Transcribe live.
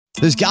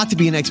There's got to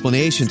be an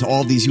explanation to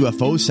all these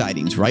UFO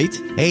sightings, right?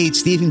 Hey,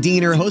 it's Stephen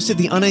Diener, host of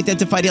the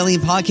Unidentified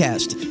Alien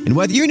Podcast. And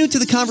whether you're new to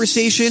the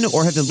conversation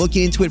or have been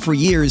looking into it for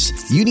years,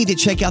 you need to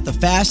check out the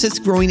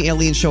fastest growing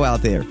alien show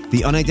out there,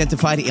 the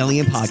Unidentified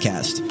Alien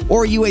Podcast,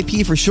 or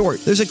UAP for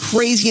short. There's a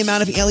crazy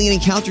amount of alien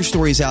encounter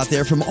stories out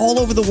there from all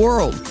over the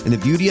world. And the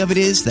beauty of it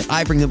is that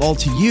I bring them all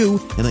to you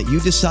and let you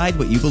decide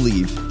what you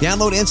believe.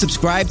 Download and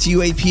subscribe to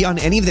UAP on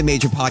any of the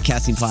major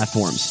podcasting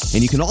platforms.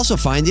 And you can also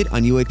find it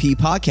on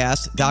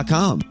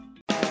UAPpodcast.com.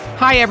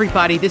 Hi,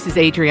 everybody. This is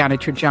Adriana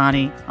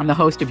Trajani. I'm the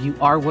host of You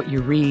Are What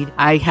You Read.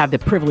 I have the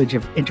privilege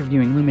of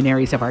interviewing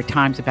luminaries of our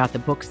times about the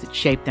books that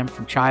shaped them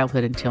from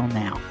childhood until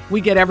now.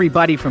 We get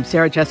everybody from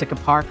Sarah Jessica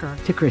Parker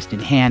to Kristen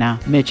Hanna,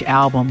 Mitch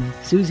Albom,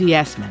 Susie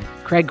Essman,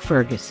 Craig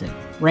Ferguson,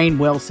 Rainn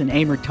Wilson,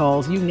 Amor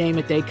Tolls, you name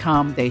it, they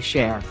come, they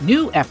share.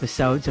 New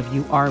episodes of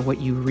You Are What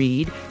You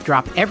Read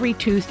drop every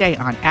Tuesday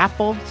on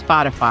Apple,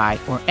 Spotify,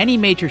 or any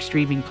major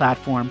streaming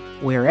platform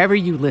wherever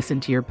you listen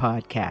to your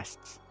podcasts.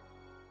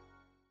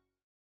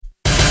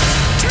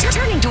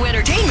 Turning to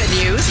entertainment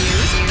news.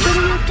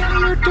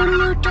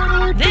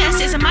 This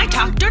is a My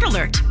Talk Dirt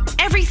Alert.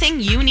 Everything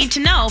you need to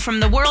know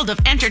from the world of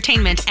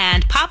entertainment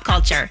and pop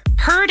culture.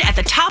 Heard at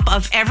the top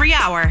of every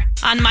hour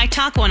on My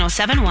Talk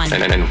 107.1.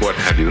 And what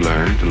have you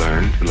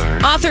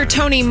learned? Author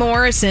Toni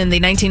Morrison, the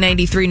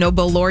 1993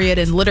 Nobel laureate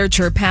in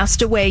literature,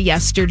 passed away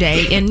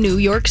yesterday in New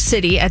York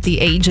City at the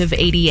age of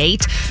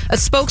 88. A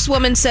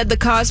spokeswoman said the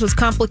cause was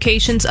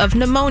complications of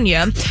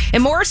pneumonia.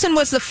 And Morrison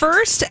was the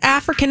first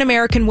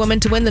African-American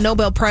woman to win the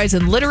Nobel Prize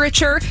in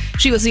Literature.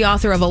 She was the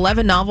author of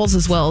 11 novels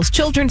as well as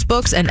children's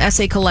books and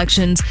essay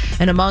collections.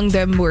 And among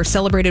them were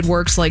celebrated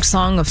works like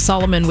Song of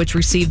Solomon, which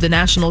received the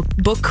National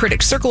Book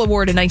Critics Circle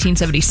Award in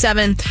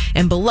 1977,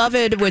 and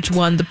Beloved, which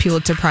won the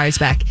Pulitzer Prize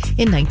back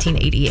in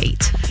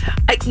 1988.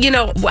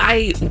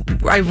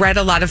 I read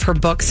a lot of her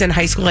books in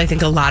high school. I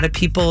think a lot of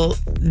people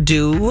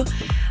do.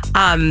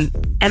 And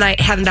I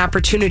had an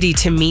opportunity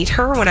to meet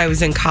her when I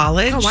was in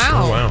college. Oh,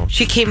 wow.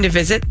 She came to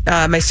visit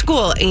my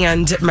school,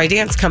 and my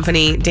dance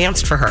company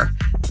danced for her.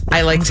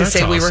 I like to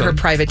say we were her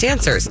private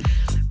dancers.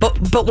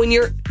 But when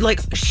you're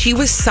like, she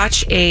was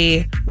such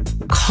a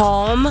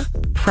calm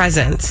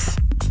presence.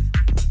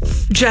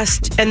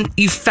 And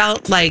you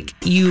felt like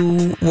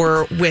you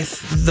were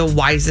with the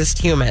wisest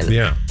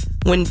human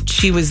when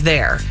she was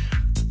there.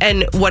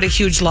 And what a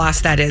huge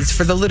loss that is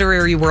for the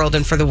literary world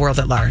and for the world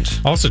at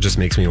large. Also just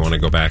makes me want to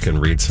go back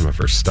and read some of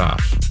her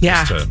stuff.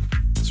 Yeah. Just to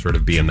sort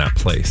of be in that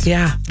place.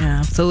 Yeah.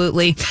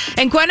 Absolutely.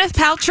 And Gwyneth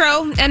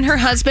Paltrow and her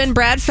husband,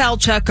 Brad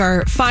Falchuk,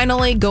 are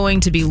finally going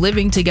to be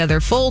living together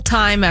full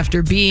time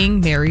after being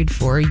married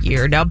for a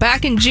year. Now,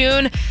 back in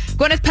June,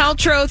 Gwyneth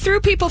Paltrow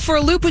threw people for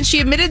a loop when she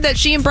admitted that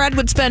she and Brad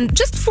would spend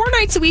just 4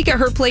 nights a week at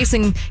her place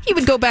and he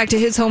would go back to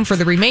his home for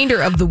the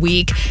remainder of the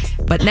week.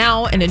 But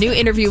now, in a new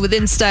interview with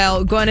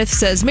InStyle, Gwyneth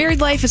says,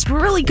 married life is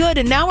really good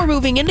and now we're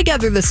moving in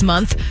together this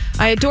month.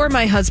 I adore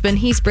my husband.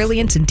 He's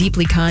brilliant and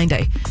deeply kind.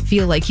 I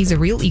feel like he's a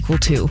real equal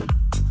too.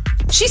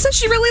 She says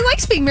she really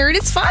likes being married.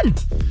 It's fun.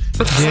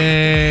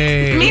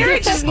 Yay.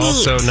 Marriage is neat.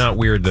 Also not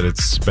weird that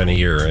it's been a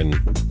year and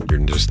you're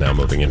just now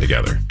moving in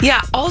together.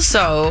 Yeah.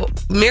 Also,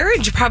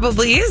 marriage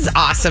probably is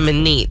awesome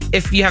and neat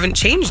if you haven't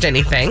changed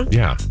anything.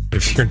 Yeah.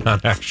 If you're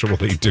not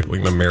actually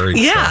doing the married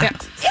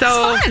stuff.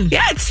 So, it's fun.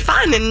 Yeah, it's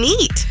fun and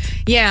neat.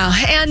 Yeah,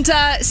 and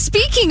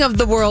speaking of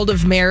the world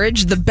of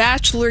marriage, the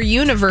Bachelor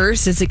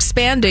universe is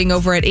expanding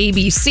over at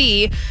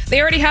ABC.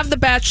 They already have The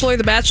Bachelor,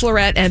 The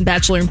Bachelorette, and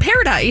Bachelor in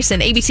Paradise,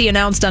 and ABC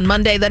announced on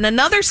Monday that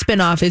another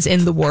spinoff is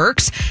in the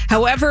works.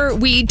 However,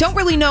 we don't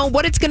really know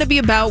what it's going to be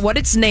about, what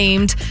it's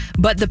named,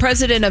 but the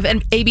president of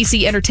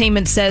ABC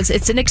Entertainment says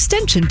it's an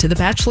extension to the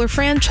Bachelor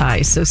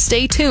franchise, so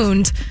stay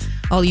tuned,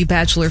 all you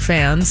Bachelor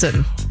fans.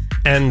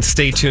 And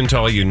stay tuned to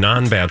all you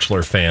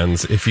non-Bachelor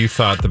fans. If you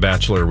thought The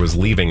Bachelor was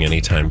leaving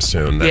anytime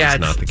soon, that is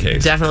not the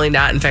case. Definitely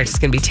not. In fact, it's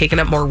going to be taking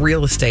up more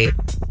real estate.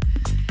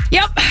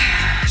 Yep,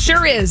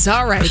 sure is.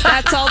 All right,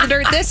 that's all the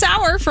dirt this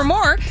hour. For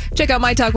more, check out My Talk